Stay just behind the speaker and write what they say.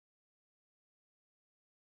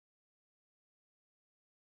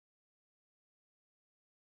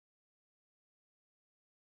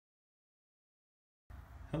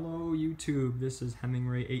Hello YouTube, this is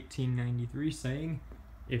Hemingray 1893 saying,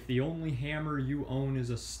 if the only hammer you own is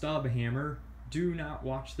a stub hammer, do not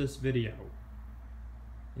watch this video.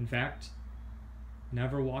 In fact,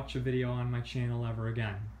 never watch a video on my channel ever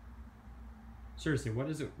again. Seriously, what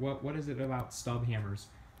is it about stub hammers?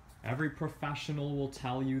 Every professional will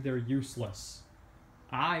tell you they're useless.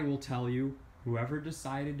 I will tell you, whoever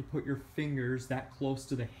decided to put your fingers that close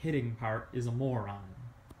to the hitting part is a moron.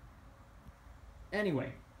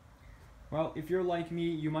 Anyway, well, if you're like me,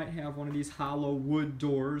 you might have one of these hollow wood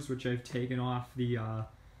doors, which I've taken off the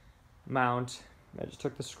mount. I just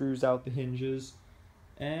took the screws out the hinges,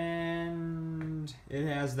 and it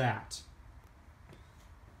has that.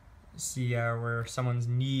 See where someone's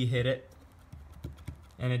knee hit it,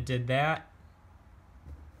 and it did that.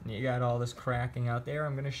 And you got all this cracking out there.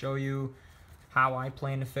 I'm going to show you how I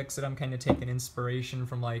plan to fix it. I'm kind of taking inspiration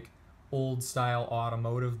from like old style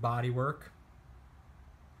automotive bodywork.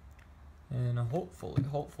 And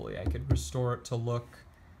hopefully I could restore it to look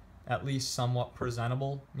at least somewhat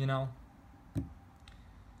presentable, you know?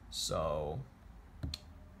 So,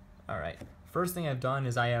 alright. First thing I've done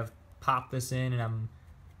is I have popped this in, and I'm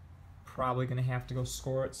probably going to have to go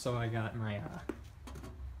score it. So I got my,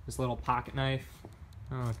 this little pocket knife,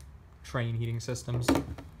 train heating systems,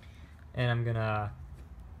 and I'm going to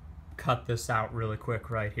cut this out really quick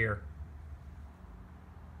right here.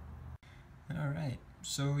 Alright.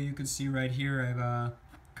 So you can see right here I've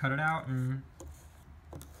cut it out, and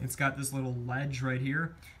it's got this little ledge right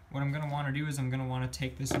here. What I'm going to want to do is I'm going to want to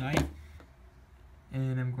take this knife,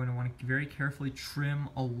 and I'm going to want to very carefully trim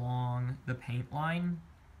along the paint line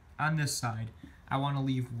on this side. I want to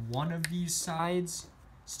leave one of these sides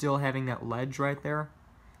still having that ledge right there,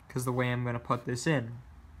 because the way I'm going to put this in.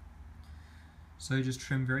 So you just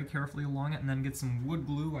trim very carefully along it, and then get some wood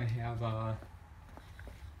glue. I have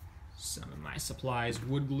some of my supplies,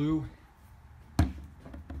 wood glue.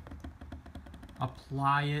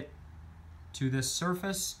 Apply it to this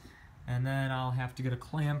surface, and then I'll have to get a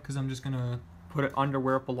clamp because I'm just going to put it under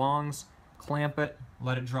where it belongs, clamp it,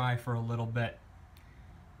 let it dry for a little bit.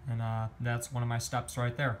 And that's one of my steps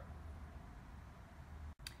right there.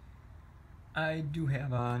 I do have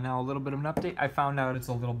now a little bit of an update. I found out it's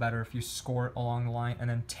a little better if you score it along the line and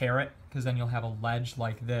then tear it, because then you'll have a ledge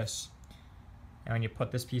like this. And when you put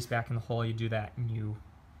this piece back in the hole, you do that, and you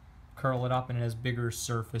curl it up, and it has bigger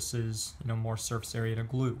surfaces, you know, more surface area to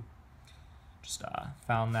glue. Just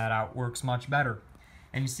found that out works much better.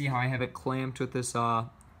 And you see how I have it clamped with this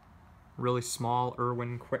really small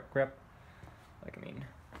Irwin quick grip? Like, I mean,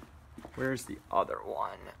 where's the other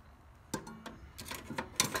one?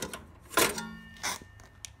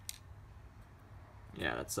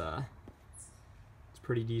 Yeah, that's it's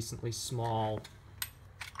pretty decently small.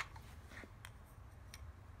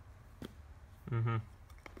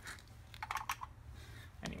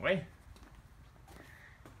 Anyway,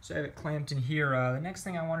 so I have it clamped in here. The next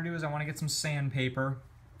thing I want to do is I want to get some sandpaper.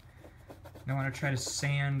 And I want to try to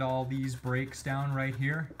sand all these breaks down right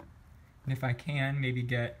here. And if I can, maybe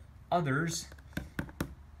get others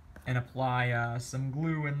and apply some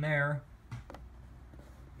glue in there.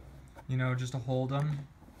 You know, just to hold them.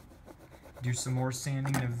 Do some more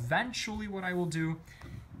sanding, and eventually what I will do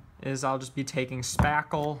is I'll just be taking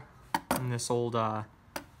spackle and this old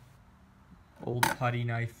putty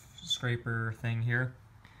knife scraper thing here,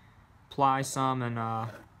 apply some, and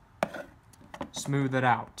smooth it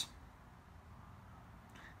out.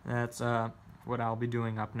 That's what I'll be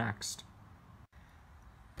doing up next.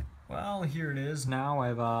 Well, here it is now.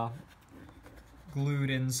 I've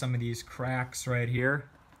glued in some of these cracks right here.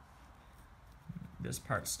 This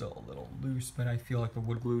part's still a little loose, but I feel like the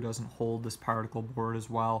wood glue doesn't hold this particle board as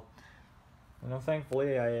well. And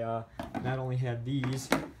thankfully, I not only had these,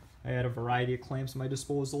 I had a variety of clamps at my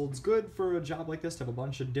disposal. It's good for a job like this to have a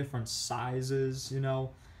bunch of different sizes, you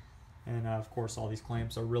know. And of course, all these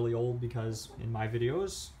clamps are really old because in my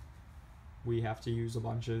videos, we have to use a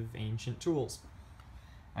bunch of ancient tools.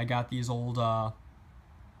 I got these old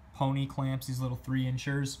pony clamps, these little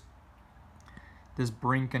 3-inchers. This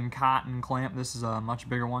Brink and Cotton clamp, this is a much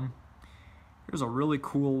bigger one. Here's a really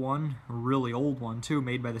cool one, a really old one too,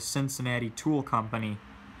 made by the Cincinnati Tool Company.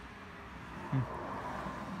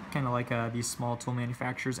 Kind of like these small tool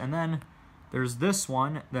manufacturers. And then there's this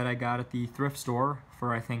one that I got at the thrift store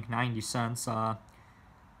for I think 90 cents.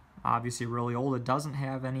 Obviously really old. It doesn't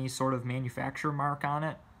have any sort of manufacturer mark on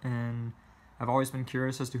it, and I've always been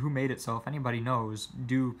curious as to who made it, so if anybody knows,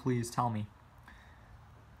 do please tell me.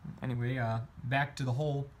 Anyway, back to the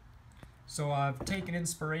hole. So I've taken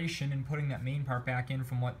inspiration in putting that main part back in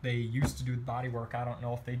from what they used to do with bodywork. I don't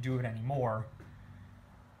know if they do it anymore.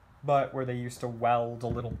 but where they used to weld a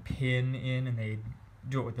little pin in and they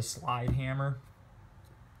do it with a slide hammer.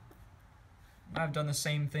 I've done the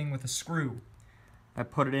same thing with a screw. I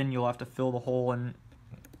put it in, you'll have to fill the hole, and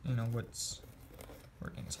you know what's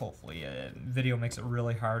working is hopefully video makes it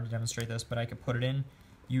really hard to demonstrate this, but I could put it in,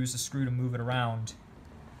 use the screw to move it around.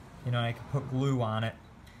 You know, I could put glue on it.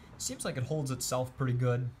 Seems like it holds itself pretty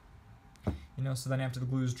good. You know, so then after the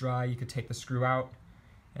glue's dry, you could take the screw out,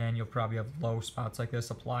 and you'll probably have low spots like this.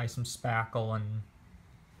 Apply some spackle and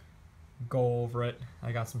go over it.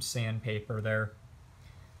 I got some sandpaper there.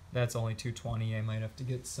 That's only 220. I might have to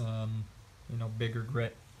get some, you know, bigger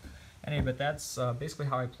grit. Anyway, but that's basically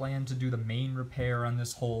how I plan to do the main repair on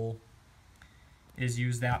this hole, is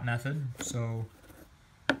use that method. So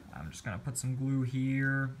I'm just gonna put some glue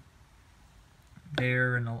here,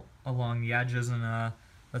 there, and along the edges, and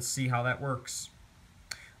let's see how that works.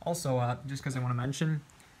 Also, just because I want to mention,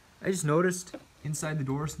 I just noticed inside the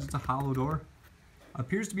door, since it's a hollow door,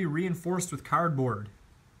 appears to be reinforced with cardboard.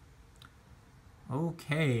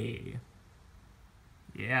 Okay.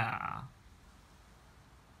 Yeah.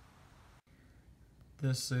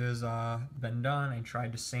 This has been done. I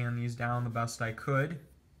tried to sand these down the best I could,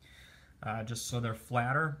 just so they're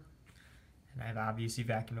flatter. And I've obviously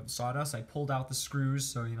vacuumed up the sawdust. I pulled out the screws,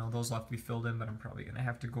 so you know those will have to be filled in, but I'm probably going to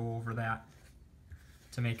have to go over that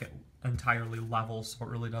to make it entirely level, so it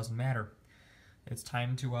really doesn't matter. It's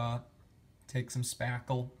time to take some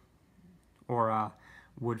spackle or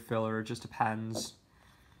wood filler, it just depends.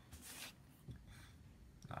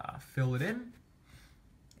 Fill it in,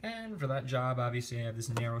 and for that job, obviously I have this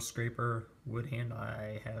narrow scraper wood hand.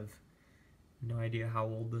 I have no idea how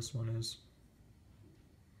old this one is.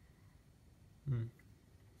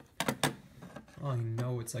 Well, I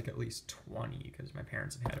know it's like at least 20 because my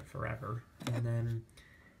parents have had it forever. And then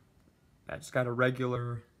I just got a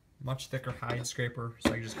regular, much thicker hide scraper,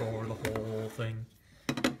 so I can just go over the whole thing.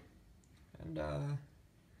 And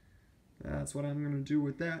that's what I'm going to do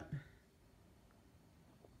with that.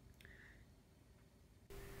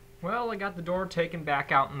 Well, I got the door taken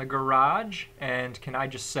back out in the garage, and can I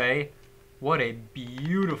just say, what a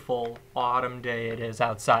beautiful autumn day it is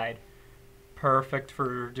outside. Perfect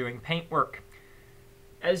for doing paint work.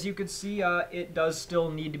 As you can see, it does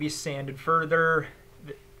still need to be sanded further.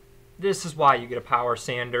 This is why you get a power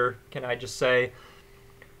sander, can I just say.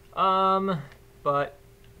 But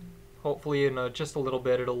hopefully in just a little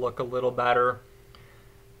bit it'll look a little better.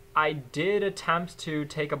 I did attempt to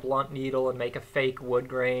take a blunt needle and make a fake wood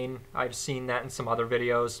grain. I've seen that in some other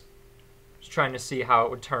videos. Just trying to see how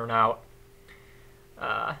it would turn out.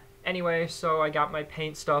 Anyway, so I got my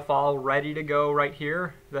paint stuff all ready to go right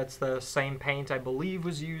here. That's the same paint I believe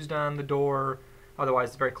was used on the door. Otherwise,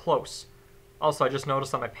 it's very close. Also, I just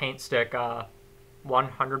noticed on my paint stick,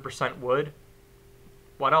 100% wood.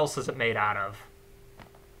 What else is it made out of?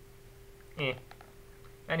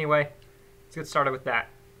 Anyway, let's get started with that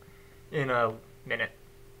in a minute.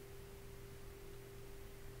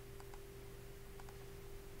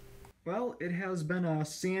 Well, it has been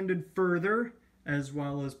sanded further as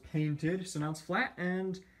well as painted, so now it's flat,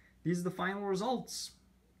 and these are the final results.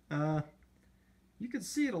 You can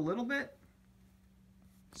see it a little bit.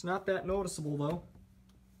 It's not that noticeable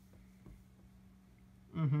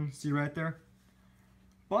though. See right there?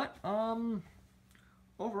 But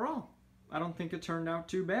overall, I don't think it turned out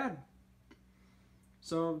too bad.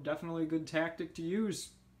 So definitely a good tactic to use.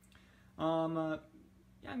 I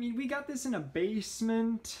mean, we got this in a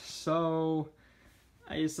basement, so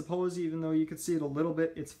I suppose even though you could see it a little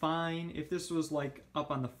bit, it's fine. If this was like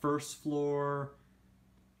up on the first floor,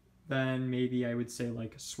 then maybe I would say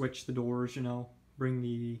like switch the doors, you know, bring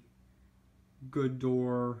the good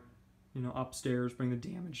door, you know, upstairs, bring the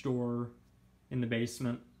damaged door in the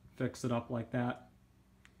basement, fix it up like that.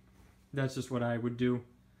 That's just what I would do.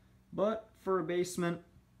 But for a basement,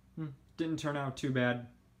 didn't turn out too bad.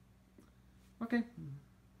 Okay.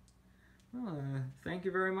 Well, thank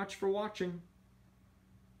you very much for watching.